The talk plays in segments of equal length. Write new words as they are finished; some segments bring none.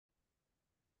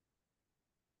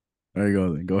There you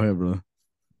go. Then. Go ahead, bro.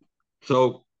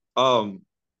 So, um,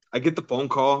 I get the phone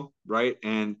call, right?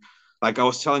 And like I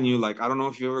was telling you, like I don't know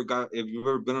if you've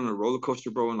ever been on a roller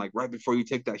coaster, bro, and like right before you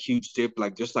take that huge dip,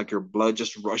 like just like your blood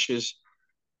just rushes.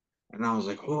 And I was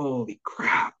like, holy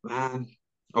crap, man.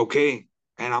 Okay.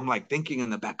 And I'm like thinking in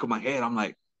the back of my head, I'm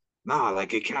like, nah,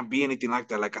 like it can't be anything like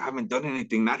that. Like I haven't done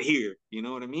anything, not here. You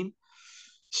know what I mean?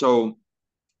 So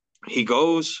he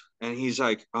goes and he's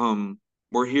like,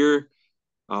 we're here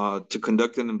to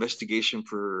conduct an investigation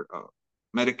for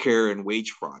Medicare and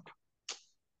wage fraud.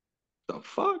 The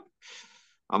fuck?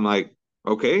 I'm like,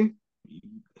 okay,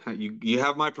 you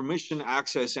have my permission to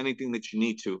access anything that you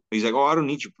need to. He's like, oh, I don't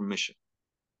need your permission.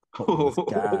 Oh,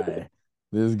 I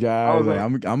this guy is was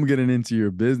like, like, I'm getting into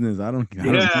your business. I don't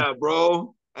need. yeah,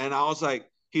 bro. And I was like,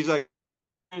 he's like,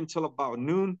 until about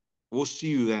noon, we'll see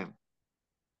you then.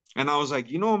 And I was like,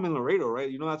 you know, I'm in Laredo, right?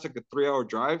 You know, that's like a 3 hour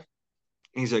drive.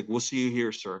 And he's like, we'll see you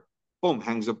here, sir. Boom,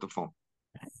 hangs up the phone.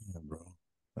 Yeah, bro.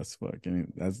 That's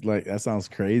like, that sounds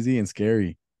crazy and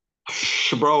scary.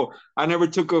 Bro, I never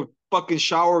took a fucking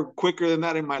shower quicker than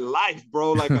that in my life,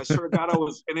 bro. Like, I swear to God, I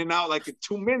was in and out like in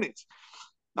 2 minutes.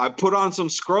 I put on some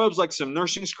scrubs, like some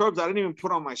nursing scrubs. I didn't even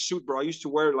put on my suit, bro. I used to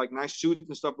wear like nice suits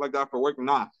and stuff like that for work.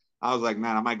 Nah, I was like,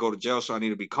 man, I might go to jail, so I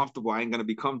need to be comfortable. I ain't gonna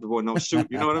be comfortable in no suit.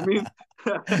 You know what I mean?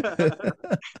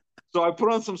 So I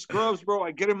put on some scrubs, bro.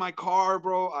 I get in my car,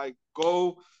 bro. I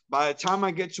go. By the time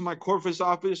I get to my corpus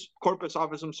office,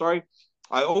 I'm sorry.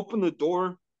 I open the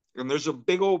door and there's a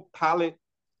big old pallet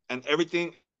and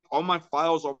everything, all my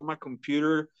files, all my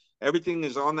computer, everything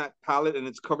is on that pallet and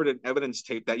it's covered in evidence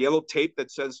tape. That yellow tape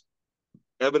that says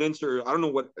evidence, or I don't know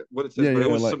what it says, Yeah, but it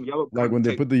yeah, was some yellow like kind when of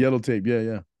they tape. put the yellow tape. Yeah,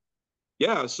 yeah.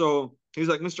 Yeah. So he's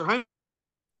like, Mr. Hines,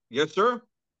 yes, sir.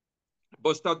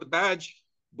 Bust out the badge,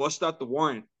 bust out the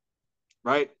warrant,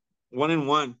 right? One in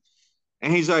one.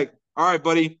 And he's like, all right,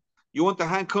 buddy, you want the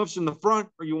handcuffs in the front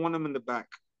or you want them in the back?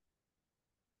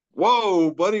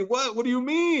 Whoa, buddy, what? What do you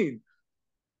mean?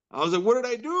 I was like, what did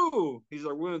I do? He's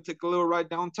like, we're gonna take a little ride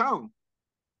downtown.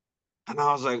 And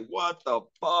I was like, what the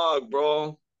fuck,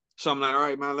 bro? So I'm like, all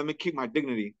right, man, let me keep my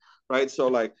dignity. Right. So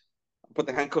like I put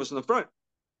the handcuffs in the front.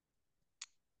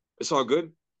 It's all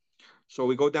good. So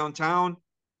we go downtown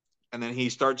and then he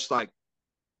starts like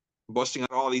busting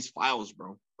out all these files,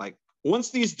 bro. Like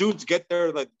once these dudes get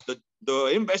there, like the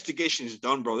investigation is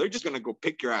done, bro. They're just gonna go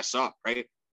pick your ass up, right?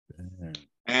 Damn.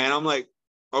 And I'm like,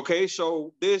 okay,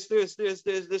 so this, and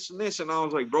this. And I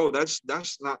was like, bro, that's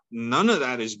not none of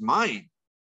that is mine.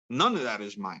 None of that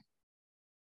is mine.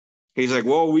 He's like,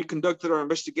 well, we conducted our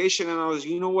investigation, and I was,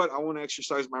 you know what? I want to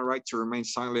exercise my right to remain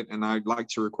silent, and I'd like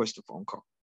to request a phone call.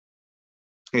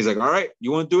 He's like, all right,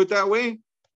 you want to do it that way?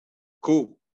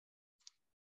 Cool.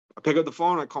 I pick up the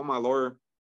phone, I call my lawyer.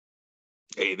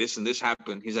 Hey, this and this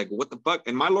happened. He's like, what the fuck?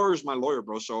 And my lawyer is my lawyer,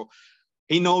 bro. So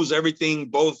he knows everything,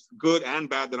 both good and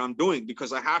bad, that I'm doing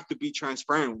because I have to be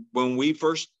transparent. When we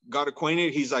first got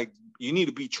acquainted, he's like, you need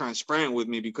to be transparent with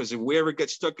me because if we ever get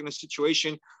stuck in a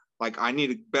situation, like I need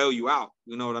to bail you out.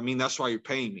 You know what I mean? That's why you're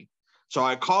paying me. So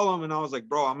I call him and I was like,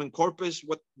 bro, I'm in Corpus.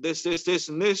 What this,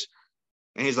 and this.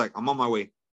 And he's like, I'm on my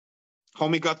way.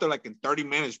 Homie got there like in 30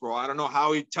 minutes, bro. I don't know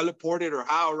how he teleported or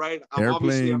how, right? I'm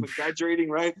Airplane. exaggerating,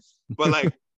 right? But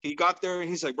like he got there and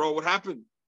he's like, bro, what happened?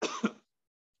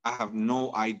 I have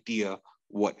no idea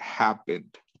what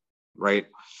happened, right?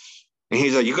 And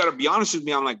he's like, you got to be honest with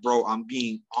me. I'm like, bro, I'm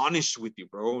being honest with you,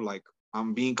 bro. Like,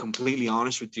 I'm being completely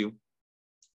honest with you.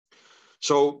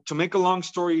 So, to make a long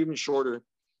story even shorter,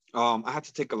 I had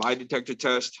to take a lie detector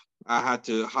test. I had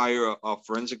to hire a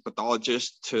forensic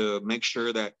pathologist to make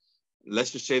sure that,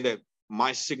 let's just say that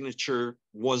my signature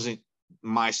wasn't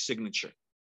my signature.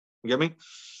 You get me?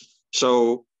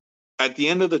 So, at the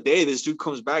end of the day, this dude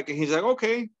comes back and he's like,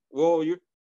 okay, well,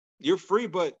 you're free,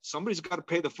 but somebody's got to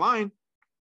pay the fine.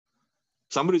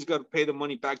 Somebody's got to pay the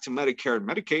money back to Medicare and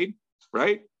Medicaid,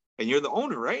 right? And you're the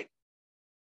owner, right?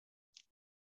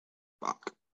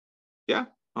 Fuck. Yeah,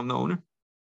 I'm the owner.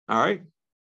 All right.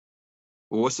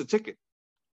 Well, what's the ticket?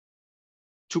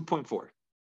 2.4.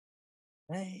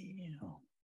 Damn.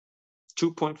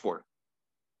 2.4.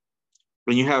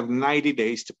 And you have 90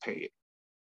 days to pay it.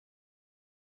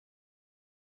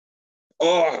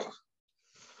 Oh,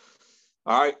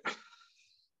 all right.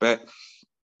 Bet.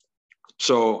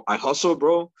 So I hustle,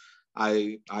 bro.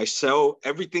 I sell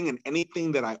everything and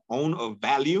anything that I own of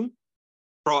value.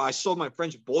 Bro, I sold my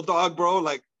French bulldog, bro.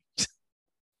 Like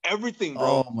everything,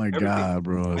 Oh bro. my Everything. God,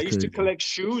 bro. I That's used to crazy. collect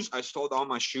shoes. I sold all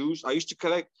my shoes. I used to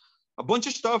collect a bunch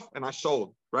of stuff and I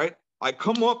sold, right? I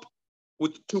come up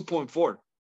with 2.4,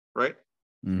 right?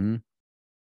 Hmm.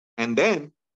 And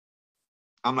then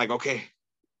I'm like, okay,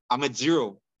 I'm at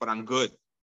zero. but I'm good.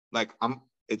 Like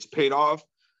it's paid off,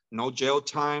 no jail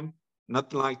time,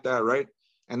 nothing like that, right?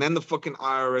 And then the fucking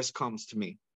IRS comes to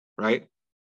me, right?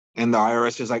 And the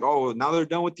IRS is like, oh, now they're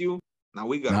done with you. Now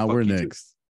we gotta Now fuck we're you too.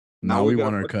 next. Now Now we we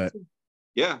gotta want our fuck you cut. too.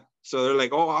 Yeah. So they're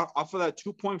like, oh, off of that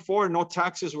 2.4, no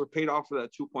taxes were paid off of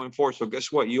that 2.4. So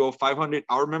guess what? You owe 500.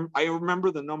 I remember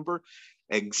the number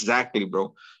exactly,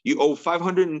 bro. You owe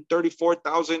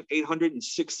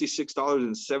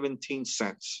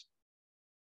 $534,866.17.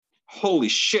 Holy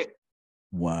shit.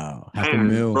 Wow. Half a Man,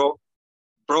 mil.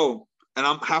 bro. And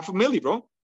I'm half a milli, bro.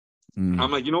 I'm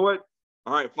like, Mm. you know what?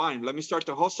 All right, fine. Let me start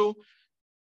to hustle.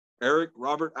 Eric,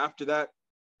 Robert, after that,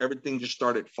 everything just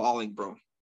started falling, bro.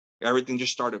 Everything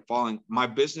just started falling. My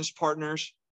business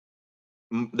partners,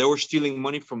 they were stealing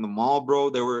money from the mall, bro.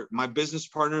 They were my business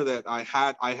partner that I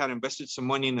had invested some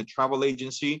money in a travel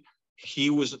agency. He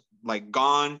was like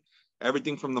gone.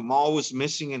 Everything from the mall was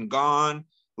missing and gone.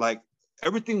 Like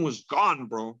everything was gone,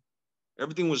 bro.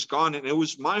 Everything was gone. And it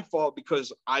was my fault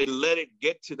because I let it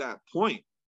get to that point.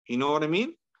 You know what I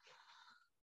mean?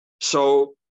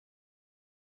 So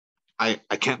I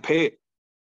can't pay it.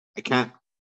 I can't.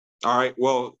 All right.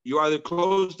 Well, you either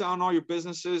close down all your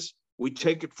businesses, we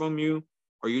take it from you,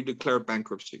 or you declare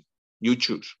bankruptcy. You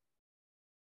choose.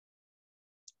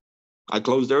 I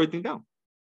closed everything down.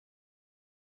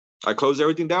 I closed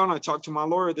everything down. I talked to my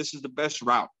lawyer. This is the best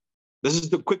route. This is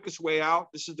the quickest way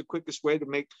out. This is the quickest way to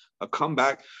make a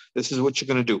comeback. This is what you're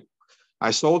going to do.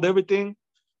 I sold everything.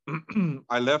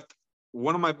 I left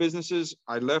one of my businesses.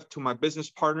 I left to my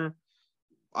business partner.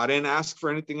 I didn't ask for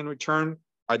anything in return.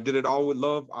 I did it all with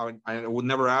love. I would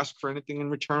never ask for anything in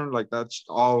return. Like that's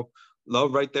all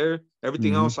love right there.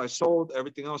 Everything Mm-hmm. else I sold,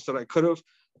 everything else that I could have,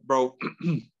 bro.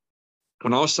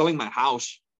 When I was selling my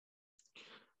house,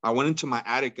 I went into my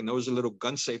attic and there was a little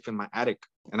gun safe in my attic.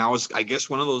 And I guess,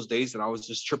 one of those days that I was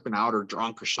just tripping out or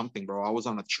drunk or something, bro. I was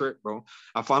on a trip, bro.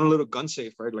 I found a little gun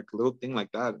safe, right? Like a little thing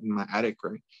like that in my attic,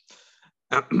 right?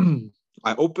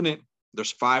 I open it.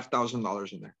 There's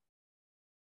 $5,000 in there.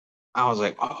 I was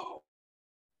like, oh,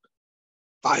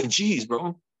 5 G's,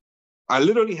 bro. I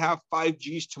literally have 5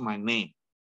 G's to my name.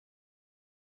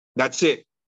 That's it.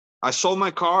 I sold my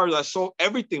cars. I sold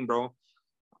everything, bro.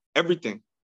 Everything.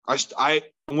 I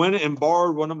went and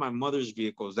borrowed one of my mother's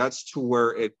vehicles. That's to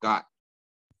where it got.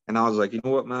 And I was like, you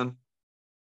know what, man?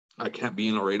 I can't be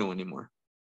in Laredo anymore.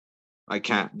 I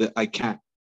can't. I can't.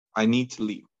 I need to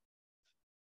leave.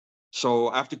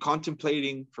 So after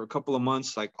contemplating for a couple of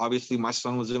months, like obviously my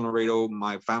son was in Laredo,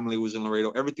 my family was in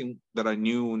Laredo, everything that I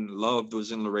knew and loved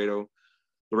was in Laredo.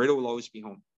 Laredo will always be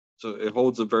home. So it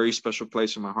holds a very special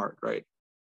place in my heart, right?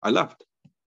 I left.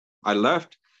 I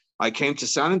left. I came to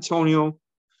San Antonio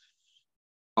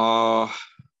uh,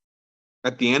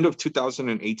 at the end of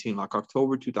 2018, like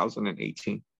October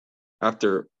 2018.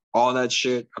 After all that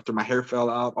shit, after my hair fell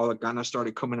out, all the gana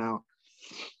started coming out.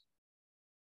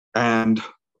 And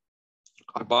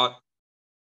I bought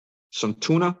some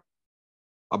tuna.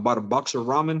 I bought a box of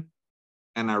ramen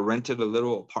and I rented a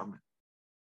little apartment.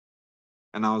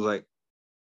 And I was like,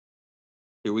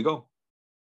 here we go.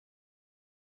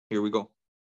 Here we go.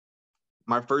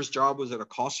 My first job was at a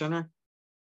call center.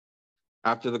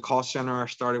 After the call center, I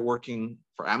started working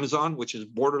for Amazon, which is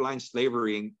borderline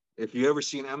slavery. And if you ever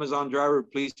see an Amazon driver,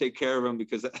 please take care of him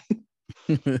because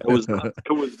it was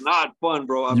not fun,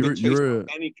 bro. I've been chased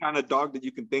by any kind of dog that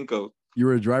you can think of. You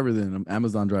were a driver then, an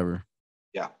Amazon driver.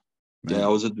 Yeah. Man. Yeah, I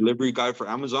was a delivery guy for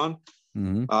Amazon.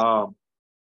 Mm-hmm.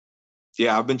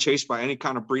 Yeah, I've been chased by any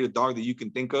kind of breed of dog that you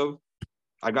can think of.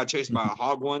 I got chased by a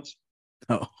hog once.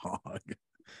 Oh, hog.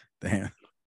 Damn.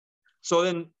 So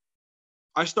then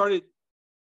I started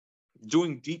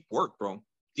doing deep work, bro.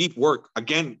 Deep work.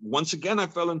 Once again, I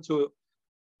fell into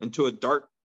a dark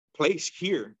place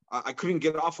here. I couldn't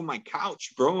get off of my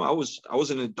couch, bro. I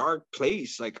was in a dark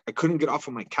place. Like I couldn't get off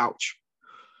of my couch.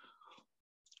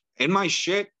 In my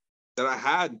shit that I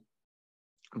had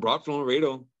brought from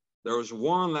Laredo, there was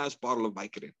one last bottle of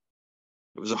Vicodin.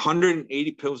 It was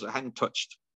 180 pills I hadn't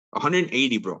touched.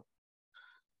 180, bro.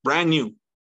 Brand new.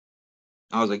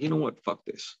 I was like, you know what? Fuck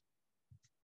this.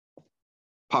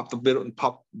 Pop the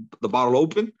bottle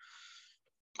open.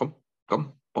 Bum,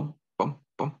 bum, bum, bum,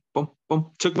 bum, bum,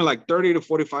 bum. Took me like 30 to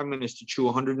 45 minutes to chew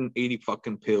 180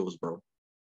 fucking pills, bro.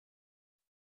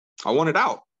 I wanted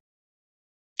out.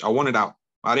 I wanted out.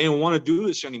 I didn't want to do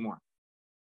this anymore.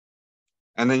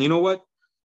 And then you know what?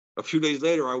 A few days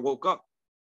later, I woke up.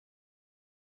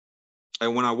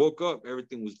 And when I woke up,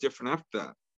 everything was different after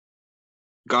that.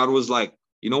 God was like,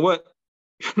 you know what?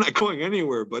 You're not going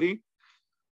anywhere, buddy.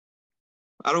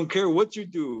 I don't care what you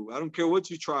do. I don't care what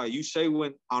you try. You say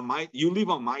you leave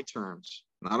on my terms,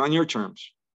 not on your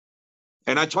terms.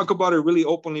 And I talk about it really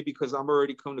openly because I'm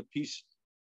already come to peace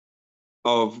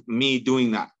of me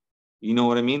doing that. You know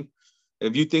what I mean?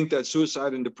 If you think that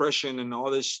suicide and depression and all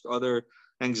this other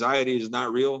anxiety is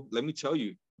not real, let me tell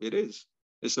you, it is.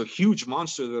 It's a huge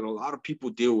monster that a lot of people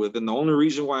deal with. And the only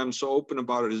reason why I'm so open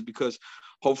about it is because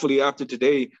hopefully after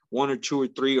today, one or two or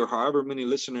three or however many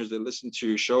listeners that listen to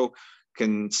your show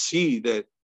can see that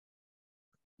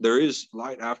there is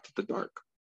light after the dark,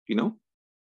 you know?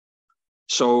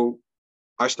 So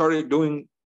I started doing,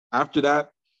 after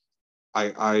that,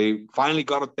 I finally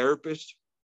got a therapist.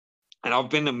 And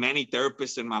I've been to many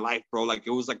therapists in my life, bro. Like,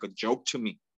 it was like a joke to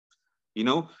me, you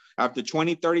know? After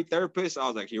 20, 30 therapists, I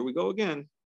was like, here we go again,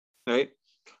 right?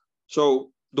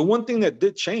 So the one thing that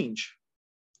did change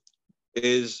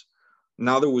is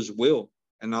now there was will,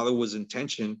 and now there was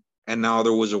intention, and now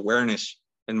there was awareness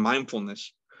and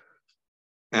mindfulness.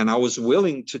 And I was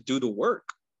willing to do the work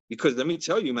because let me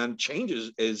tell you, man, change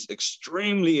is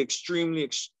extremely, extremely,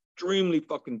 extremely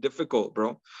fucking difficult,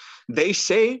 bro. They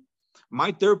say,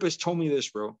 my therapist told me this,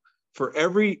 bro. For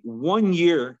every 1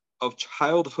 year of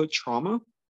childhood trauma,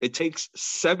 it takes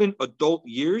 7 adult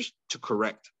years to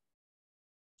correct.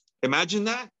 Imagine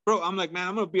that, bro. I'm like, man,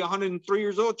 I'm gonna be 103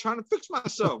 years old trying to fix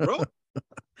myself, bro.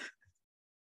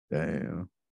 Damn.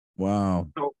 Wow.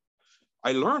 So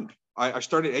I learned. I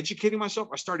started educating myself.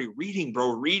 I started reading,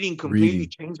 bro. Reading completely Reading.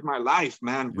 changed my life,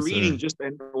 man. Yes, Reading sir. just,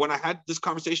 and when I had these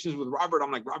conversations with Robert,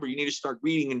 I'm like, Robert, you need to start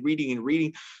reading and reading and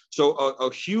reading. So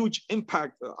a huge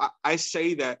impact. I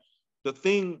say that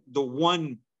the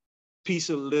one piece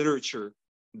of literature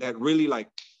that really like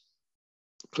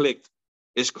clicked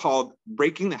is called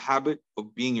Breaking the Habit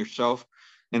of Being Yourself.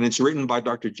 And it's written by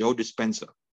Dr. Joe Dispenza,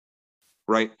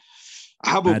 right? I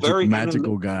have a very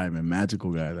Magical guy, man.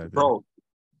 Magical guy. That thing.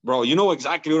 Bro, you know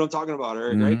exactly what I'm talking about,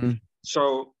 Eric, right? Mm-hmm.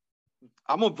 So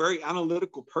I'm a very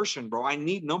analytical person, bro. I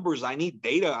need numbers. I need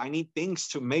data. I need things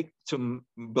to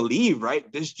believe,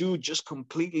 right? This dude just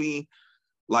completely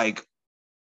like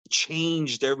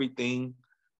changed everything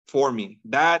for me.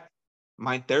 That,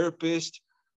 my therapist,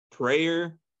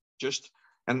 prayer, just,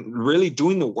 and really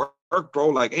doing the work, bro.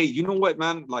 Like, hey, you know what,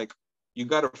 man? Like, you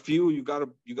gotta feel, you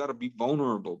gotta be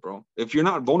vulnerable, bro. If you're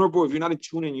not vulnerable, if you're not in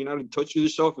tune and you're not in touch with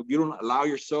yourself, if you don't allow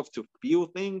yourself to feel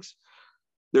things,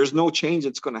 there's no change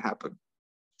that's gonna happen,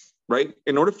 right?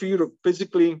 In order for you to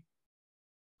physically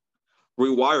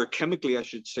rewire, chemically, I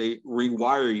should say,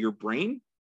 rewire your brain,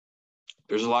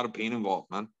 there's a lot of pain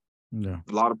involved, man. Yeah.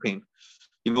 A lot of pain,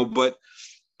 you know, but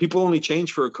people only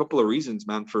change for a couple of reasons,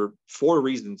 man, for 4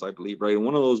 reasons, I believe, right? And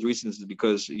one of those reasons is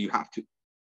because you have to,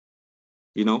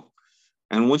 you know,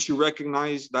 and once you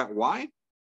recognize that why,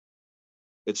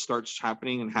 it starts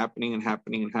happening and happening and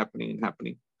happening and happening and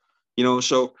happening, you know.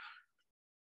 So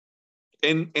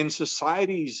in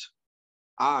society's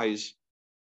eyes,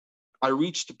 I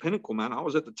reached the pinnacle, man. I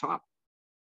was at the top.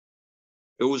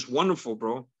 It was wonderful,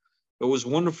 bro. It was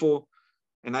wonderful.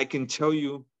 And I can tell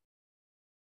you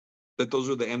that those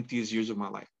were the emptiest years of my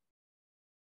life.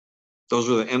 Those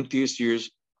were the emptiest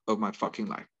years of my fucking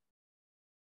life.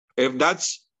 If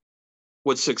that's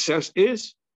what success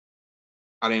is,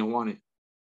 I didn't want it.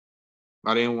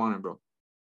 I didn't want it, bro.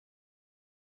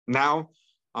 Now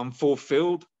I'm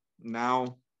fulfilled.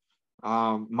 Now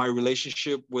my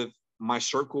relationship with my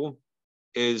circle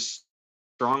is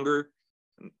stronger.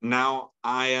 Now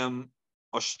I am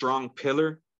a strong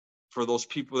pillar for those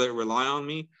people that rely on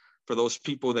me, for those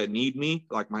people that need me,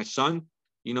 like my son.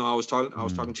 You know, I was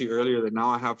talking to you earlier that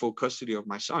now I have full custody of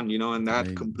my son, you know, and It's that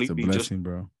amazing. It's a completely just, blessing,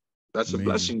 bro. that's a Amazing.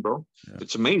 blessing, bro. Yeah.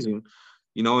 It's amazing,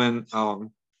 you know, and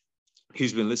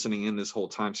he's been listening in this whole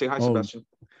time. Say hi, Oh, Sebastian.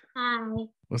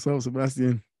 what's up,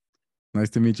 Sebastian? Nice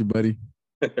to meet you, buddy.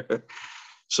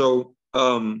 So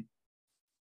I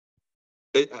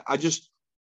just,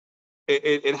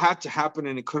 it had to happen,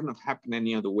 and it couldn't have happened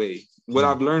any other way. What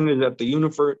I've learned is that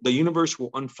the universe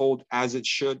will unfold as it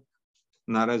should,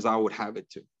 not as I would have it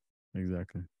to.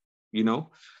 Exactly. You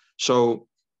know, so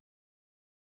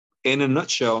in a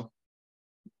nutshell,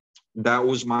 that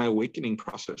was my awakening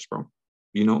process, bro.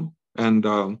 You know, and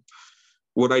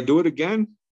would I do it again?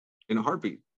 In a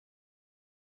heartbeat.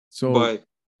 So But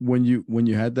when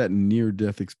you had that near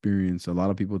death experience, a lot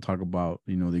of people talk about,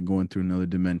 you know, they're going through another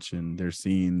dimension. They're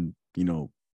seeing, you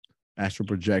know, astral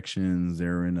projections.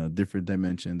 They're in a different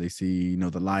dimension. They see, you know,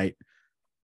 the light.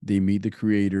 They meet the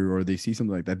creator, or they see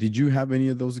something like that. Did you have any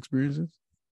of those experiences?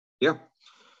 yeah,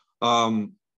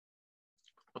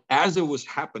 as it was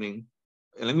happening,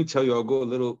 and let me tell you, I'll go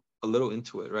a little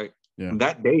into it, right? Yeah.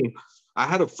 That day, I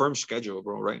had a firm schedule,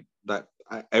 bro, right? That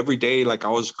every day, like I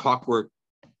was clockwork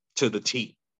to the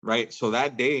T, right? So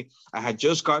that day, I had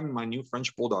just gotten my new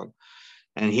French bulldog,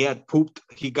 And he had pooped.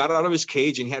 He got out of his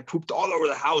cage and he had pooped all over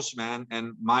the house, man.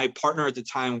 And my partner at the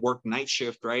time worked night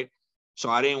shift, right? So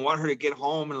I didn't want her to get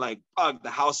home and like, fuck, the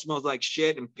house smells like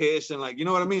shit and piss and like, you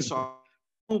know what I mean? So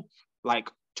like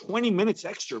 20 minutes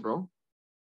extra, bro.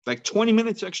 Like 20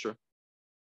 minutes extra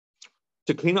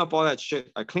to clean up all that shit.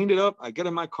 I cleaned it up. I get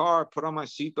in my car, put on my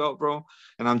seatbelt, bro.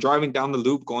 And I'm driving down the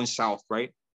loop going south,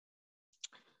 right?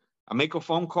 I make a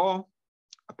phone call.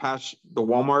 I pass the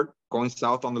Walmart going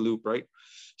south on the loop, right?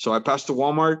 So I passed the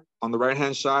Walmart on the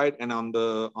right-hand side, and on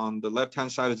the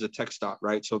left-hand side is a tech stop,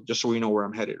 right? So just so we know where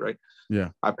I'm headed, right? Yeah.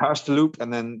 I passed the loop,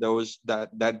 and then there was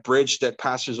that bridge that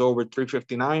passes over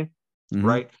 359,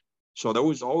 right? So there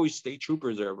was always state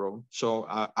troopers there, bro. So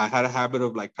I had a habit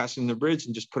of like passing the bridge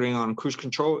and just putting on cruise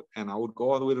control, and I would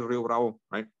go all the way to Rio Bravo,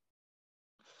 right?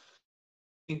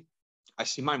 I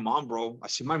see my mom, bro. I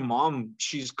see my mom.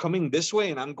 She's coming this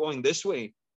way, and I'm going this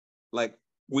way. Like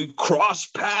we cross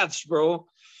paths, bro,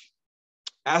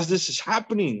 as this is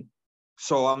happening.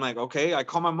 So I'm like, okay, I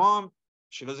call my mom.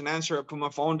 She doesn't answer. I put my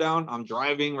phone down. I'm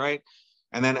driving, right?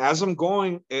 And then as I'm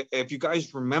going, if you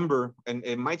guys remember, and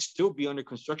it might still be under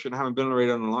construction, I haven't been on the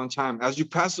radar in a long time. As you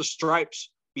pass the stripes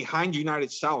behind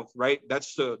United South, right?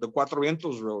 That's the Cuatro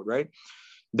Vientos road, right?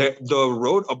 The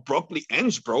road abruptly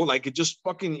ends, bro. Like it just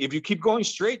fucking, if you keep going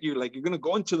straight, you're gonna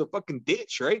go into the fucking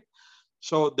ditch, right?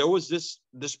 So there was this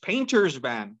painter's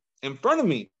van in front of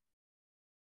me,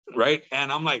 right?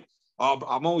 And I'm like, oh,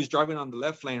 I'm always driving on the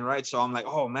left lane, right? So I'm like,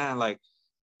 oh man, like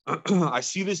I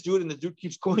see this dude and the dude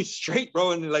keeps going straight,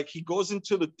 bro. And like he goes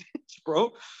into the ditch,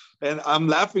 bro. And I'm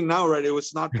laughing now, right? It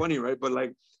was not funny, right? But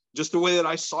like just the way that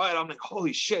I saw it, I'm like,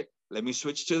 holy shit, let me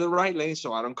switch to the right lane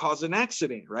so I don't cause an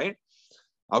accident, right?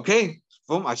 Okay,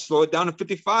 boom, I slow it down to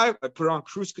 55. I put it on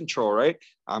cruise control, right?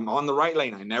 I'm on the right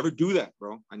lane. I never do that,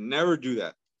 bro. I never do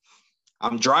that.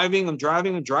 I'm driving. And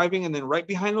then right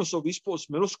behind Los Obispos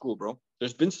Middle School, bro,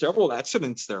 there's been several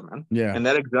accidents there, man. Yeah. In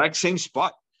that exact same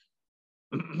spot.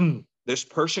 This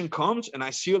person comes and I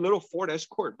see a little Ford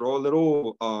Escort, bro, a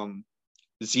little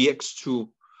ZX2,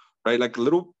 right? Like a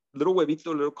little huevito,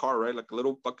 little car, right? Like a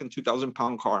little fucking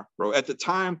 2,000-pound car, bro. At the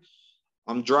time,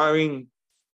 I'm driving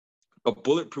a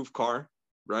bulletproof car,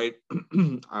 right?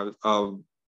 It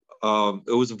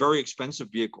was a very expensive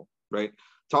vehicle, right?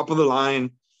 Top of the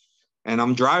line. And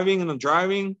I'm driving. And then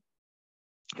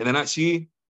I'm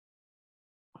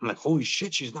like, holy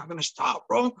shit, she's not going to stop,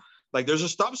 bro. Like there's a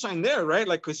stop sign there, right?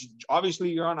 Like, cause obviously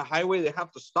you're on a highway, they have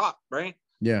to stop, right?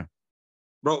 Yeah.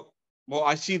 Bro, well,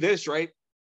 I see this, right?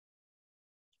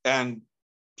 And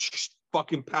she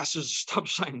fucking passes the stop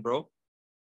sign, bro.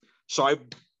 So I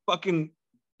fucking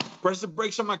press the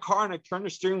brakes on my car and I turn the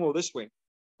steering wheel this way.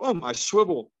 Boom, I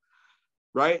swivel,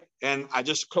 right? And I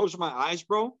just closed my eyes,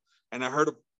 bro. And I heard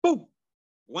a boom,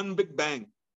 one big bang.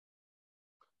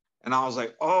 And I was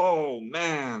like, oh,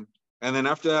 man. And then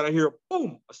after that, I hear a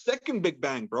boom, a second big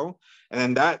bang, bro.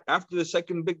 And then after the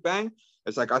second big bang,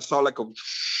 it's like I saw like a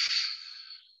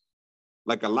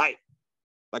light,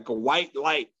 like a white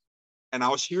light. And I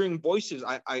was hearing voices.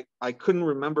 I couldn't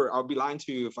remember. I'll be lying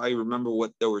to you if I remember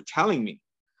what they were telling me,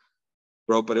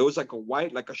 bro. But it was like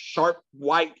a sharp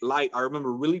white light. I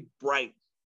remember really bright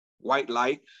white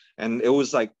light. And it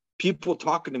was like people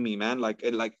talking to me, man. Like I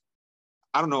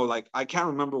don't know, like I can't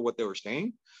remember what they were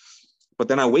saying. But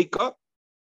then I wake up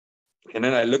and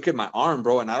then I look at my arm,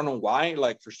 bro. And I don't know why,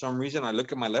 like for some reason, I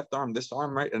look at my left arm, this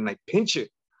arm, right? And I pinch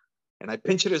it. And I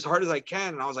pinch it as hard as I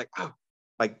can. And I was like, oh,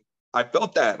 like I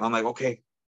felt that. And I'm like, okay,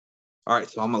 all right,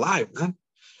 so I'm alive, man.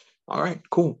 All right,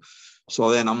 cool. So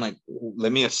then I'm like,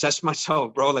 let me assess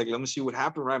myself, bro. Like, let me see what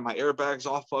happened, right? My airbag's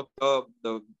all fucked up.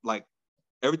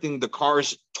 Everything, the car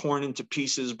is torn into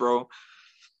pieces, bro.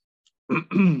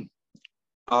 I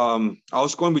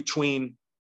was going between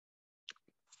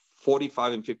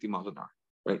 45 and 50 miles an hour,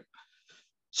 right?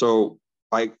 So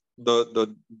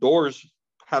the doors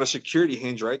had a security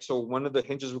hinge, right? So one of the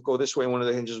hinges would go this way, one of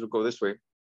the hinges would go this way.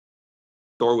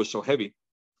 Door was so heavy.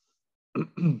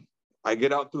 I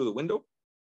get out through the window.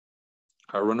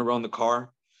 I run around the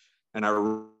car, and I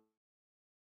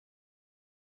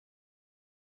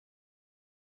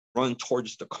run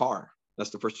towards the car.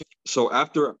 That's the first thing. So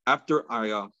after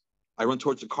I run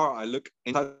towards the car, I look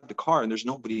inside the car, and there's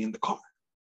nobody in the car.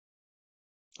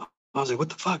 I was like, what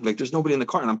the fuck? Like, there's nobody in the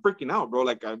car. And I'm freaking out, bro.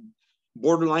 Like, I'm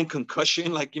borderline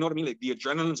concussion. Like, you know what I mean? Like, the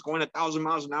adrenaline's going 1,000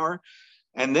 miles an hour.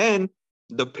 And then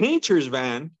the painter's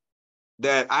van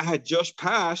that I had just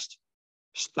passed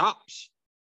stops.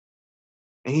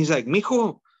 And he's like,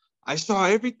 mijo, I saw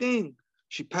everything.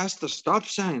 She passed the stop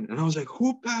sign. And I was like,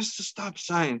 who passed the stop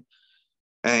sign?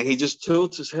 And he just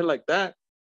tilts his head like that.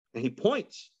 And he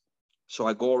points. So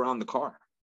I go around the car.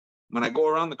 when I go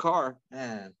around the car,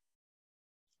 man,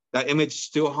 that image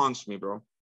still haunts me, bro.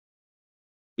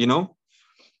 You know?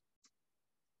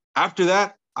 After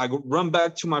that, I run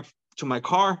back to my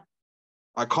car.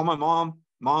 I call my mom.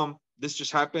 Mom, this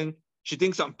just happened. She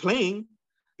thinks I'm playing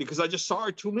because I just saw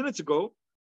her 2 minutes ago.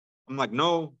 I'm like,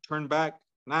 no, turn back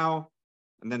now.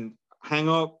 And then hang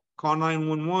up, call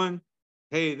 911.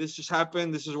 Hey, this just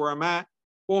happened. This is where I'm at.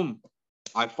 Boom.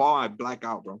 I fall, I black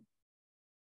out, bro.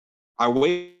 I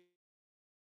wait.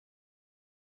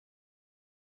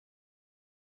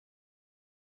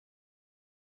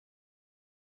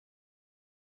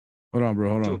 Hold on, bro.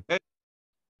 Hold To a on. bed.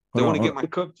 They Hold want on. to get my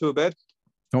cup to a bed.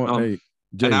 Hold on. Hey,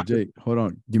 And Jay, after, Jay, hold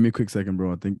on. Give me a quick second,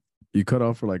 bro. I think you cut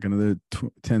off for like another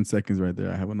 10 seconds right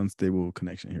there. I have an unstable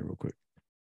connection here real quick.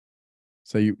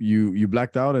 So you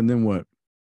blacked out and then what?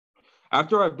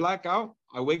 after I black out,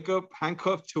 I wake up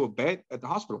handcuffed to a bed at the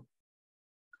hospital.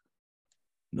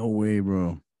 No way,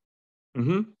 bro.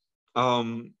 They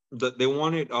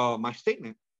wanted my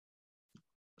statement.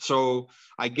 So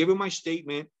I give him my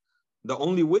statement. The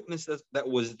only witness that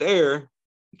was there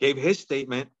gave his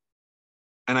statement.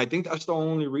 And I think that's the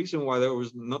only reason why there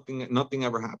was nothing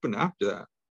ever happened after that.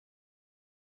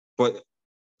 But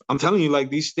I'm telling you, like,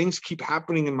 these things keep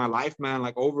happening in my life, man,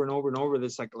 like over and over and over.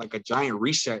 It's like a giant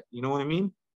reset. You know what I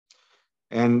mean?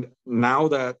 And now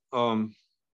that I'm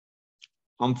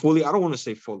fully, I don't want to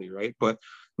say fully, right? But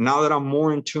now that I'm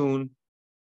more in tune,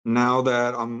 now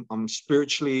that I'm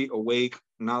spiritually awake,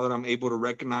 now that I'm able to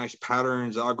recognize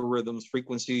patterns, algorithms,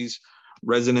 frequencies,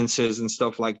 resonances, and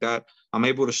stuff like that, I'm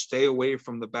able to stay away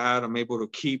from the bad. I'm able to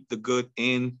keep the good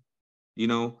in, you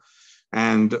know,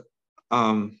 and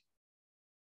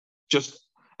just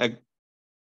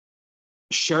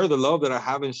share the love that I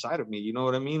have inside of me. You know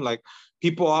what I mean? Like,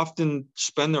 people often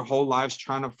spend their whole lives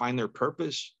trying to find their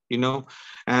purpose, you know,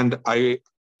 and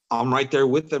I'm right there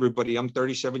with everybody. I'm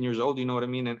 37 years old, you know what I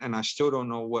mean? And I still don't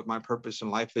know what my purpose in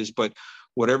life is, but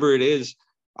whatever it is,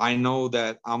 I know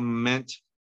that I'm meant,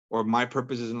 or my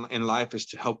purpose in life is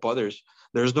to help others.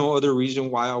 There's no other reason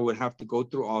why I would have to go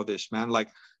through all this, man. Like,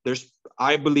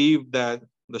 I believe that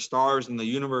the stars and the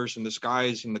universe and the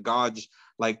skies and the gods,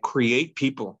 like, create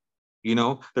people. You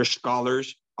know, there's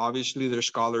scholars, obviously there's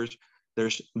scholars,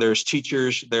 there's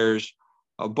teachers, there's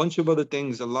a bunch of other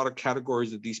things, a lot of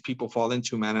categories that these people fall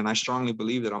into, man. And I strongly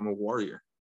believe that I'm a warrior.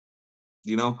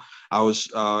 You know, I was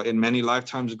in many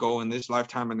lifetimes ago, in this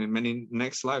lifetime, and in many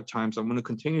next lifetimes, I'm going to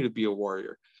continue to be a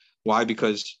warrior. Why?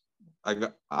 Because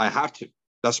I have to.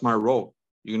 That's my role.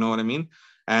 You know what I mean?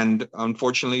 And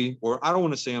unfortunately, or I don't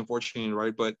want to say unfortunately,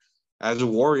 right? But as a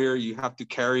warrior, you have to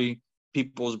carry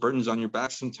people's burdens on your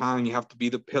back sometimes. You have to be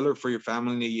the pillar for your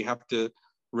family. You have to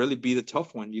really be the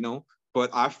tough one, you know? But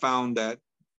I found that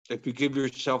if you give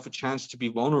yourself a chance to be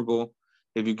vulnerable,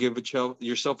 if you give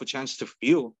yourself a chance to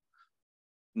feel,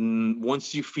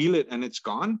 once you feel it and it's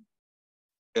gone,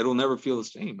 it'll never feel the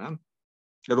same, man.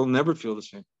 It'll never feel the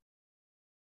same.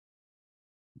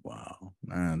 Wow,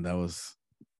 man,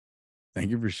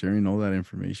 thank you for sharing all that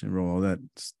information, bro. All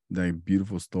that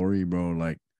beautiful story, bro.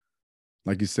 Like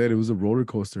you said, it was a roller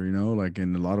coaster, you know, like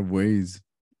in a lot of ways.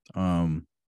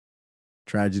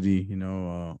 Tragedy, you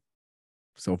know,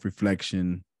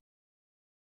 self-reflection,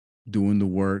 doing the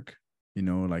work, you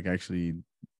know, like actually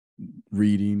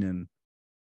reading, and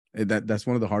that's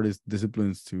one of the hardest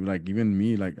disciplines to, like, even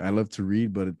me, like, I love to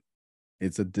read, but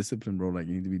it's a discipline, bro. Like,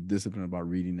 you need to be disciplined about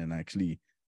reading and actually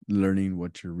learning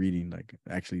what you're reading, like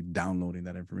actually downloading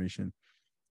that information.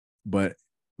 But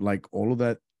like all of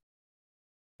that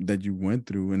you went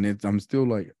through, and I'm still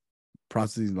like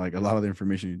processing like a lot of the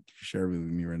information you share with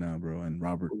me right now, bro, and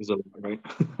Robert. Right?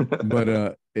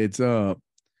 But it's an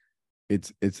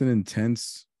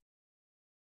intense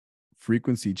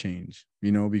frequency change,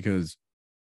 you know, because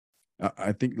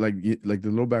I think like the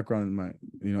little background in my,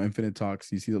 you know, Infinite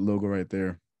Talks, you see the logo right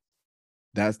there.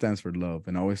 That stands for love.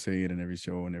 And I always say it in every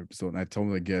show and every episode. And I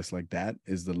told the guests, like, that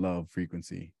is the love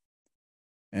frequency.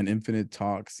 And Infinite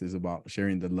Talks is about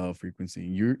sharing the love frequency.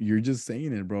 You're just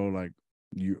saying it, bro. Like,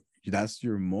 that's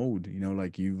your mode, you know,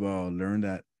 like you've learned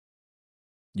that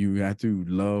you have to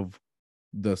love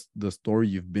the story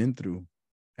you've been through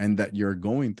and that you're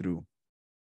going through,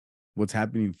 what's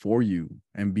happening for you,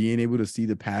 and being able to see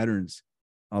the patterns.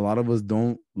 A lot of us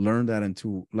don't learn that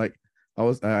until, like,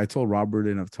 I told Robert,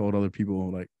 and I've told other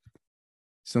people, like,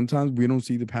 sometimes we don't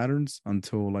see the patterns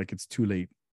until like it's too late.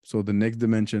 So the next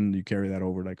dimension, you carry that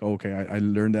over, like, okay, I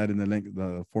learned that in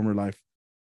the former life,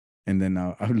 and then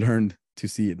I've learned to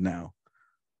see it now.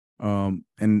 And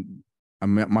a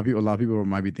lot of people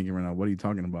might be thinking right now, what are you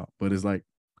talking about? But it's like,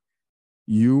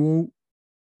 when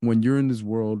you're in this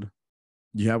world,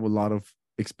 you have a lot of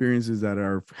experiences that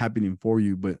are happening for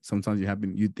you, but sometimes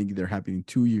you think they're happening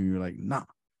to you, and you're like, nah,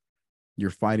 you're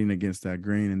fighting against that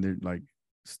grain, and they're like,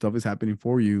 stuff is happening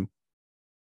for you.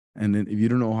 And then if you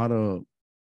don't know how to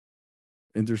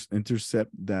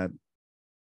intercept that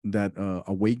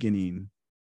awakening,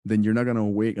 then you're not gonna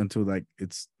awake until like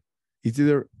it's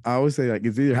either, I always say, like,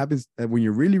 it's either happens that when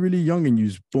you're really, really young and you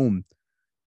just boom,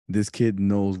 this kid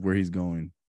knows where he's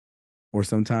going. Or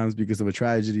sometimes because of a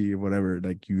tragedy or whatever,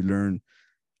 like you learn.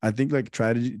 I think like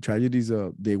tragedies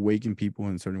they awaken people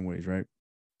in certain ways, right?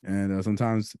 And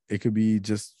sometimes it could be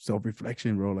just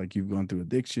self-reflection, bro. Like you've gone through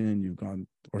addiction,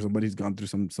 or somebody's gone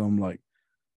through some like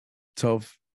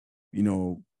tough, you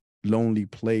know, lonely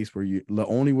place where the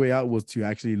only way out was to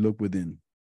actually look within.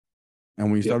 And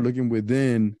when you start looking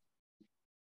within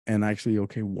and actually,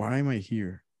 okay, why am I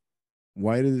here?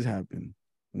 Why did this happen?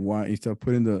 Why? You start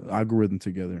putting the algorithm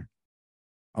together.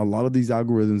 A lot of these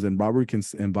algorithms, and Robert can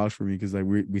vouch for me because like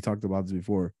we talked about this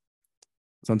before.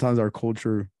 Sometimes our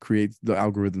culture creates the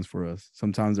algorithms for us.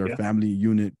 Sometimes our family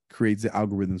unit creates the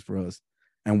algorithms for us.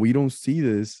 And we don't see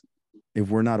this if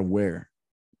we're not aware.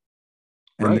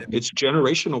 And right. It's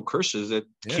generational curses that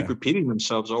keep repeating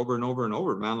themselves over and over and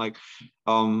over, man. Like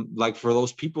for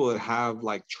those people that have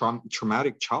like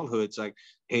traumatic childhoods, like,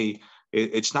 hey,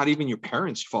 it's not even your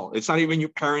parents' fault. It's not even your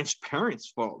parents'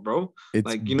 fault, bro. It's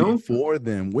like, you know, before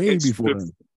them, way before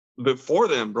them. Before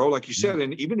them, bro, like you said,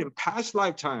 and even in past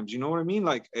lifetimes, you know what I mean?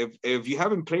 Like if you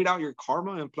haven't played out your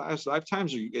karma in past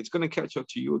lifetimes, it's going to catch up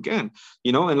to you again,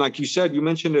 you know. And like you said, you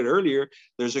mentioned it earlier,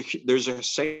 there's a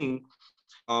saying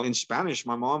in Spanish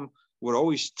my mom would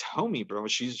always tell me, bro.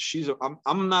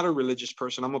 I'm not a religious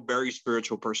person. I'm a very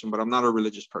spiritual person, but I'm not a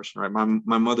religious person, right?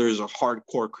 My mother is a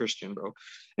hardcore Christian, bro.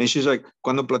 And she's like,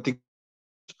 cuando platicas,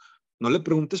 no le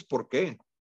preguntes por qué,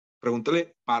 pregúntale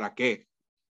para qué.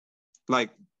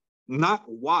 Like, not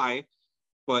why,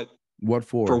 but what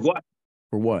for? For what?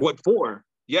 For what? What for?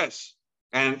 Yes.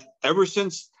 And ever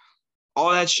since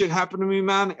all that shit happened to me,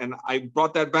 man, and I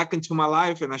brought that back into my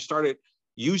life and I started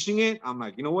using it, I'm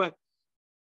like, you know what?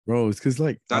 Bro, it's because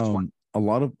like that's a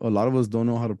lot of us don't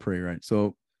know how to pray, right?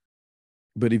 So,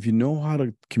 but if you know how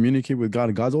to communicate with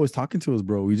God, God's always talking to us,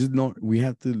 bro. We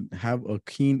have to have a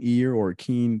keen ear or a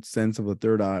keen sense of a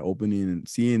third eye opening and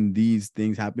seeing these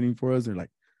things happening for us. They're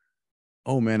like,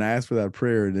 oh man, I asked for that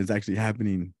prayer and it's actually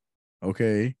happening.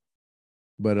 Okay.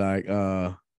 But I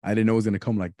didn't know it was gonna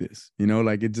come like this. You know,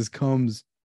 like it just comes.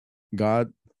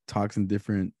 God talks in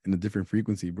a different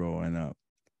frequency, bro.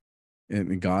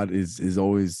 And God is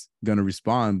always gonna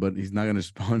respond, but he's not gonna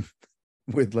respond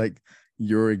with like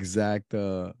your exact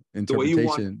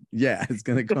interpretation. Yeah, it's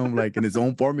gonna come like in its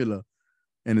own formula.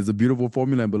 And it's a beautiful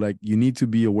formula, but like you need to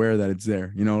be aware that it's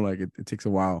there, you know, like it takes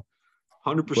a while.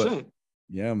 100%.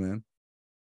 Yeah, man.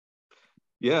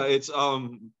 Yeah, it's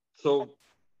so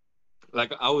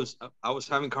like I was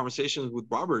having conversations with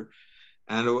Robert,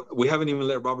 and we haven't even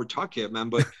let Robert talk yet, man.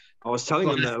 But I was telling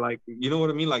him that, like, you know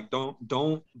what I mean? Like, don't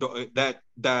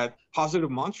that positive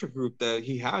mantra group that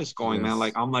he has going, man.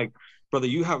 Like, I'm like, brother,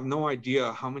 you have no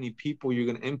idea how many people you're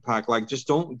gonna impact. Like, just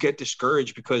don't get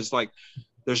discouraged because like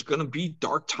there's gonna be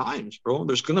dark times, bro.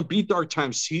 There's gonna be dark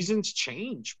times. Seasons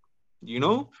change, you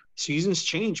know. Seasons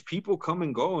change. People come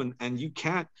and go, and you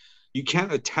can't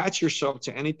attach yourself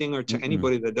to anything or to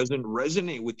anybody that doesn't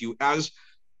resonate with you. As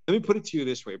let me put it to you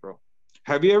this way, bro.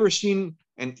 Have you ever seen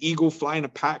an eagle fly in a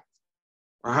pack?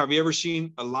 Or have you ever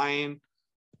seen a lion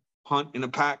hunt in a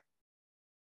pack?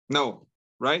 No,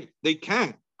 right? They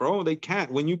can't, bro. They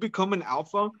can't. When you become an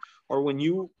alpha or when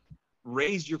you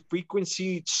raise your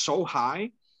frequency so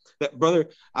high that, brother,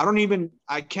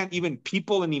 I can't even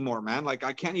people anymore, man. Like,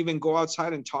 I can't even go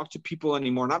outside and talk to people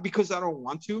anymore. Not because I don't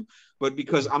want to, but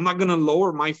because I'm not going to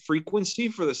lower my frequency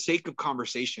for the sake of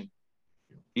conversation.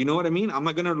 You know what I mean? I'm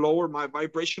not going to lower my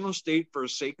vibrational state for the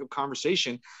sake of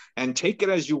conversation. And take it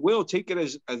as you will. Take it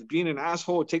as being an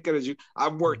asshole. Take it as you.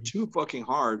 I've worked too fucking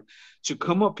hard to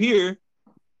come up here,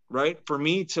 right? For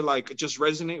me to like just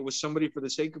resonate with somebody for the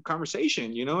sake of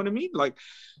conversation. You know what I mean? Like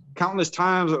countless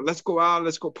times, let's go out,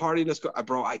 let's go party, let's go.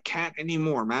 Bro, I can't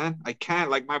anymore, man. I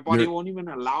can't. Like my body won't even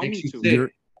allow me to.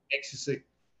 Makes you sick.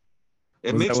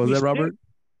 It makes me sick. Robert?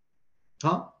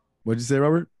 Huh? What'd you say,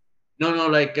 Robert? No,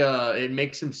 like it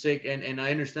makes him sick, and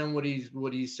I understand what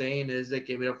he's saying is like,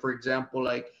 for example,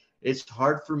 like it's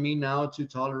hard for me now to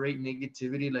tolerate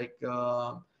negativity, like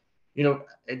you know,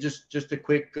 just a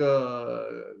quick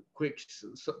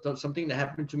something that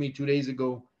happened to me 2 days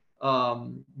ago.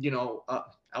 You know,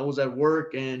 I was at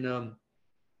work, and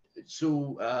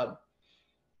so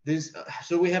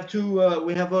we have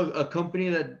a company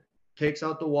that takes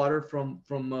out the water from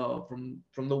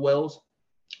the wells.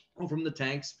 from the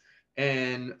tanks.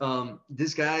 And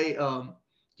this guy,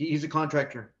 he's a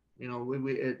contractor. You know,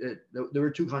 there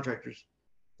were two contractors,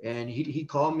 and he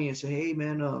called me and said, "Hey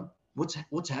man,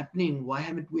 what's happening? Why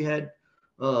haven't we had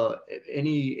uh,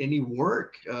 any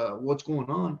work? What's going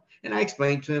on?" And I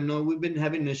explained to him, "No, we've been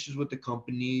having issues with the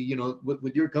company, you know,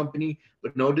 with your company,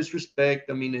 but no disrespect.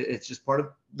 I mean, it's just part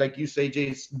of, like you say,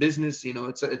 Jay's business. You know,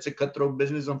 it's a cutthroat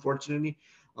business, unfortunately."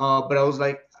 But I was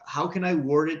like, "How can I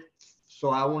word it so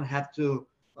I won't have to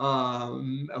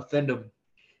offend them?"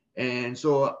 And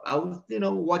so I was, you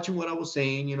know, watching what I was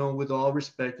saying, you know, with all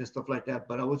respect and stuff like that.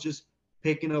 But I was just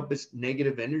picking up his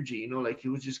negative energy, you know, like he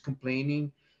was just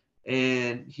complaining.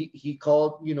 And he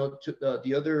called, you know, to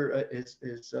the other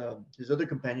his other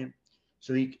companion.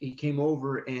 So he came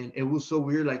over, and it was so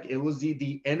weird. Like it was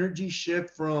the energy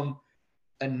shift from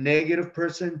a negative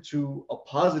person to a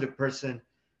positive person.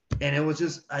 And it was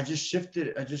just, I just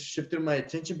shifted my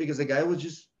attention because the guy was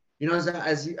just, you know,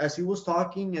 as he was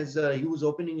talking, as he was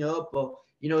opening up,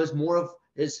 you know, it's more of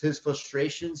his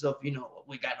frustrations of, you know,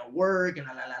 we got no work and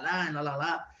la la la la and la la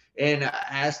la. And I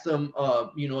asked him,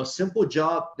 you know, a simple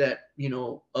job that, you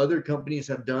know, other companies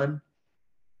have done,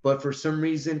 but for some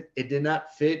reason it did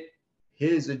not fit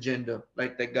his agenda.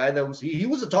 Like the guy that was, he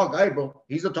was a tall guy, bro.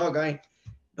 He's a tall guy.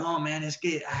 "No, man, it's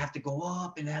good. I have to go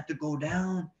up and I have to go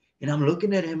down." And I'm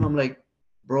looking at him. I'm like,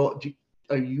 "Bro, do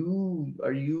you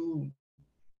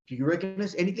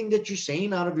recognize anything that you're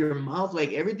saying out of your mouth?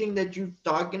 Like everything that you're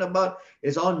talking about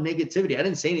is all negativity." I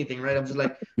didn't say anything, right? I'm just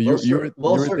like, But "Well, sir,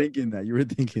 well, you were sir." thinking that. You were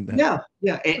thinking that. Yeah,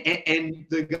 yeah. And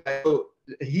the guy, so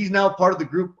he's now part of the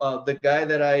group. The guy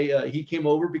that he came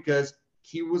over because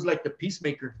he was like the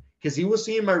peacemaker, because he was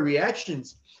seeing my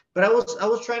reactions. But I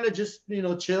was trying to just, you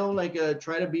know, chill, like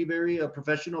try to be very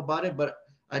professional about it. But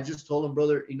I just told him,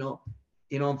 "Brother,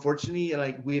 unfortunately,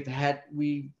 like we've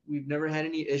never had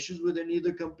any issues with any of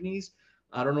the companies.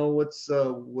 I don't know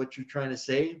what you're trying to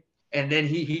say." And then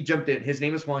he jumped in. His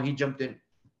name is Juan. He jumped in.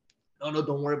 "No, no,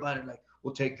 don't worry about it. Like,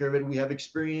 we'll take care of it. We have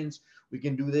experience. We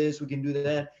can do this. We can do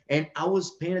that." And I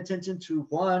was paying attention to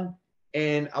Juan,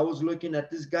 and I was looking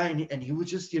at this guy, and he was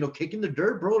just, you know, kicking the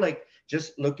dirt, bro, like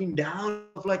just looking down,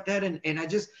 stuff like that. And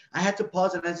I had to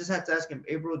pause, and I just had to ask him,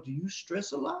 "Hey, bro, do you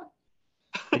stress a lot?"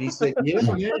 And he said, "Yeah,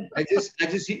 man.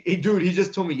 Dude, he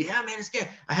just told me, yeah, man, it's good.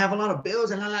 I have a lot of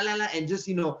bills and la la la la." And just,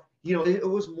 it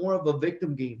was more of a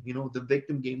victim game, the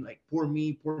victim game, like poor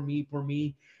me, poor me, poor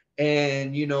me.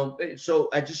 And so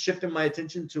I just shifted my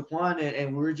attention to Juan,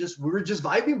 and we were just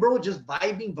vibing, bro, just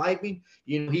vibing.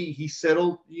 He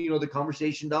settled, the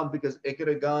conversation down, because it could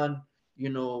have gone,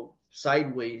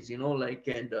 sideways, and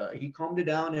he calmed it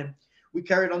down, and we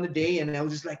carried on the day. And I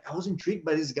was just like, I was intrigued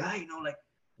by this guy, like,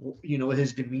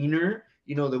 his demeanor,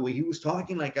 the way he was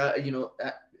talking, like,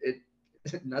 it,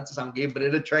 not to sound gay, but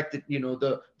it attracted,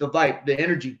 the vibe, the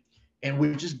energy. And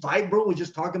we just vibe, bro. We're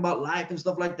just talking about life and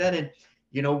stuff like that. And,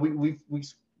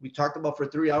 we talked about for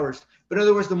 3 hours. But in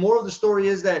other words, the moral of the story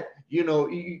is that,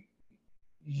 you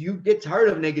get tired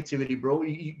of negativity, bro.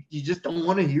 You just don't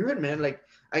want to hear it, man. Like,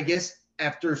 I guess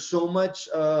after so much,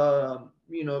 so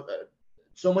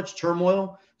much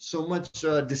turmoil, so much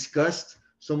disgust,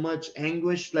 so much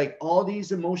anguish, like all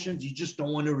these emotions, you just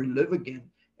don't want to relive again.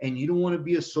 And you don't want to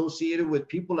be associated with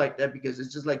people like that, because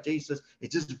it's just like Jay says,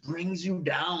 it just brings you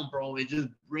down, bro. It just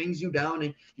brings you down.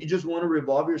 And you just want to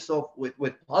revolve yourself with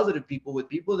positive people, with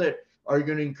people that are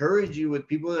going to encourage you, with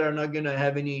people that are not going to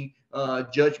have any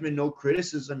judgment, no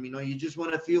criticism. You just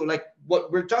want to feel like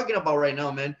what we're talking about right now,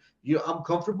 man. I'm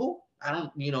comfortable. I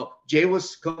don't, Jay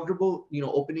was comfortable,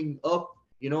 opening up,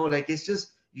 like, it's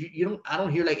just, I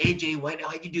don't hear like, "Hey Jay, why'd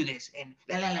you do this?" And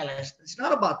la la la la. It's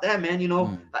not about that, man.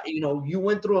 You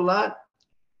went through a lot.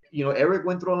 Eric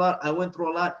went through a lot. I went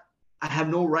through a lot. I have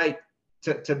no right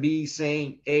to be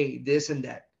saying, "Hey, this and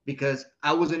that," because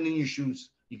I wasn't in your shoes.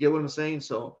 You get what I'm saying?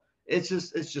 So it's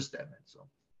just that, man. So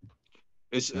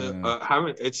it's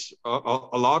having it's a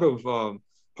lot of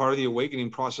part of the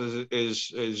awakening process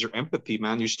is your empathy,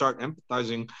 man. You start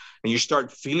empathizing and you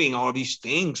start feeling all these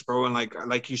things, bro. And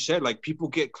like you said, like, people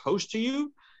get close to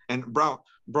you, and bro,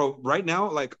 right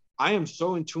now, like, I am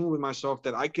so in tune with myself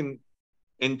that I can,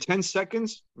 in 10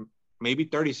 seconds, maybe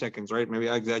 30 seconds, right? Maybe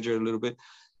I exaggerate a little bit.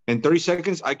 In 30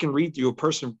 seconds, I can read you a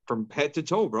person from head to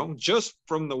toe, bro. Just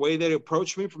from the way they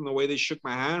approached me, from the way they shook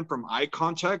my hand, from eye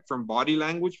contact, from body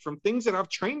language, from things that I've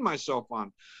trained myself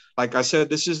on. Like I said,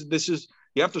 this is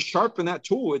you have to sharpen that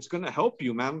tool. It's going to help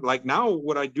you, man. Like, now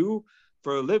what I do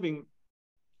for a living,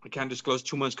 I can't disclose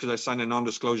too much because I signed a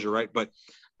non-disclosure, right? But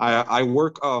I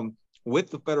work with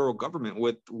the federal government,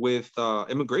 with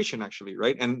immigration, actually,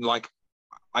 right? And like,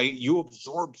 you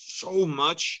absorb so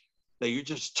much that you're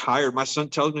just tired. My son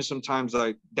tells me sometimes,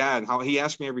 like, Dad, how he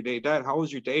asks me every day, Dad, how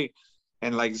was your day?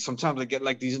 And like sometimes I get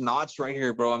like these knots right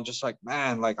here, bro. I'm just like,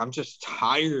 man, like I'm just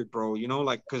tired, bro. You know,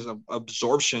 like because of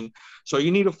absorption. So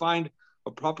you need to find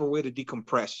a proper way to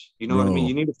decompress. You know what I mean? Bro,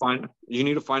 You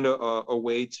need to find a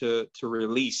way to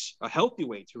release, a healthy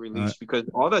way to release, because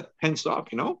all that pent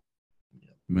up, you know.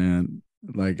 man,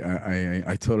 like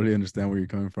I totally understand where you're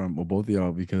coming from, well, both of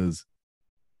y'all, because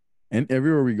and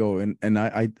everywhere we go, and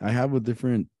I have a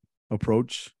different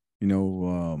approach, you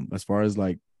know, as far as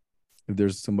like if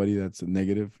there's somebody that's a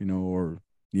negative, you know, or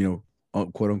you know,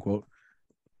 quote unquote,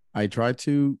 I try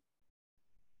to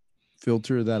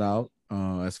filter that out,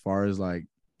 as far as like,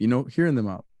 you know, hearing them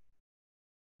out,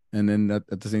 and then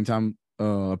at the same time,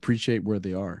 appreciate where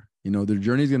they are. You know, their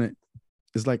journey's gonna,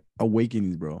 it's like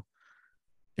awakenings, bro.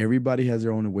 Everybody has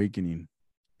their own awakening.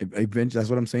 Eventually, that's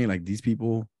what I'm saying. Like these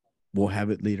people will have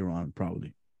it later on,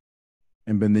 probably,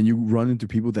 and then you run into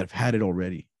people that have had it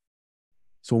already.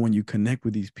 So when you connect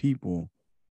with these people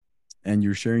and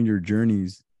you're sharing your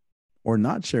journeys, or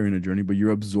not sharing a journey, but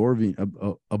you're observing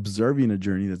a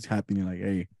journey that's happening, like,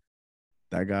 hey,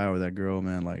 that guy or that girl,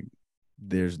 man, like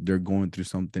they're going through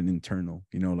something internal,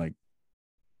 you know, like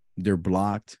they're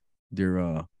blocked,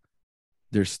 they're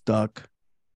stuck,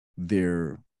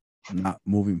 they're not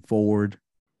moving forward,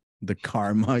 the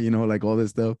karma, you know, like all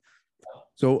this stuff.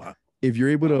 So if you're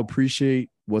able to appreciate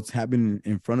what's happening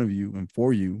in front of you and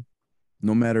for you,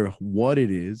 no matter what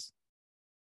it is,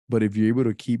 but if you're able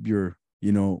to keep your,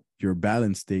 you know, your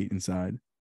balanced state inside,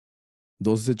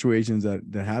 those situations that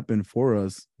happen for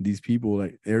us, these people,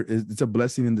 like it's a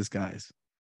blessing in disguise,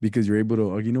 because you're able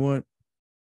to, oh, you know what,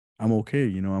 I'm okay,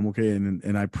 you know, I'm okay,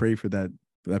 and I pray for that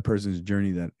person's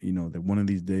journey, that, you know, that one of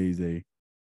these days they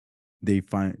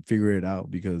figure it out,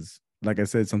 because like I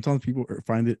said, sometimes people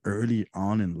find it early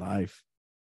on in life.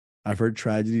 I've heard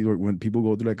tragedies or when people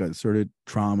go through like a certain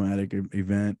traumatic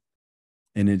event,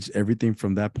 and it's everything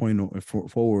from that point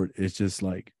forward, it's just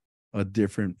like a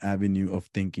different avenue of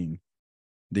thinking.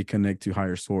 They connect to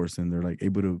higher source, and they're like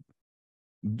able to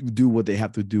do what they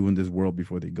have to do in this world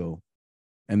before they go.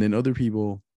 And then other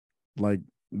people, like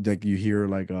you hear,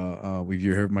 like if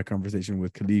you heard my conversation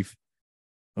with Khalif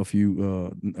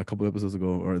a couple episodes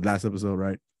ago, or last episode,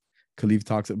 right? Khalif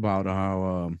talks about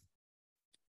how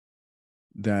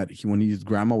that when his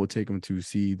grandma would take him to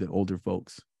see the older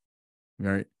folks,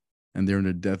 right? And they're in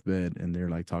their deathbed, and they're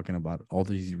like talking about all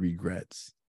these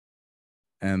regrets,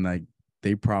 and like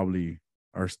they probably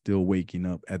are still waking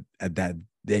up at that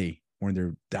day when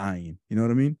they're dying. You know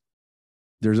what I mean?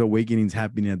 There's awakenings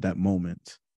happening at that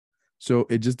moment. So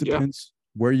it just Yeah. depends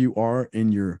where you are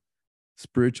in your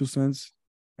spiritual sense.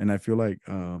 And I feel like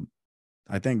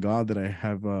I thank God that I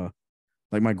have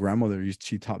like my grandmother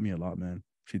she taught me a lot, man.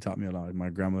 She taught me a lot.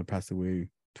 My grandmother passed away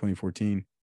 2014,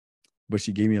 but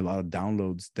she gave me a lot of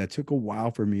downloads that took a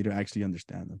while for me to actually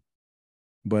understand them.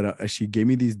 But she gave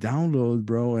me these downloads,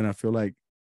 bro, and I feel like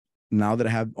now that I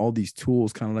have all these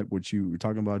tools, kind of like what you were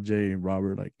talking about, Jay and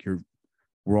Robert, like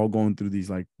we're all going through these,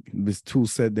 like this tool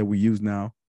set that we use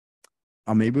now.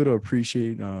 I'm able to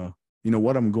appreciate, you know,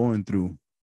 what I'm going through,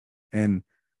 and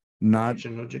not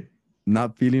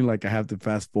feeling like I have to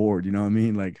fast forward. You know what I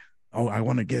mean? Like, oh, I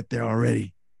want to get there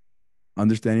already.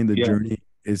 Understanding the Yeah. journey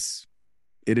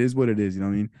it is what it is. You know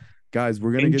what I mean? Guys,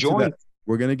 we're gonna get to Enjoy. that.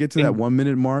 We're gonna get to that 1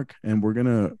 minute mark, and we're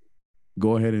gonna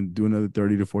go ahead and do another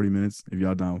 30 to 40 minutes if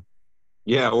y'all down.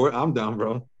 Yeah, I'm down,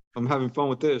 bro. I'm having fun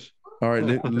with this. All right,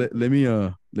 let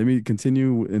me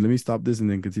continue, and let me stop this and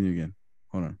then continue again.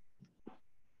 Hold on.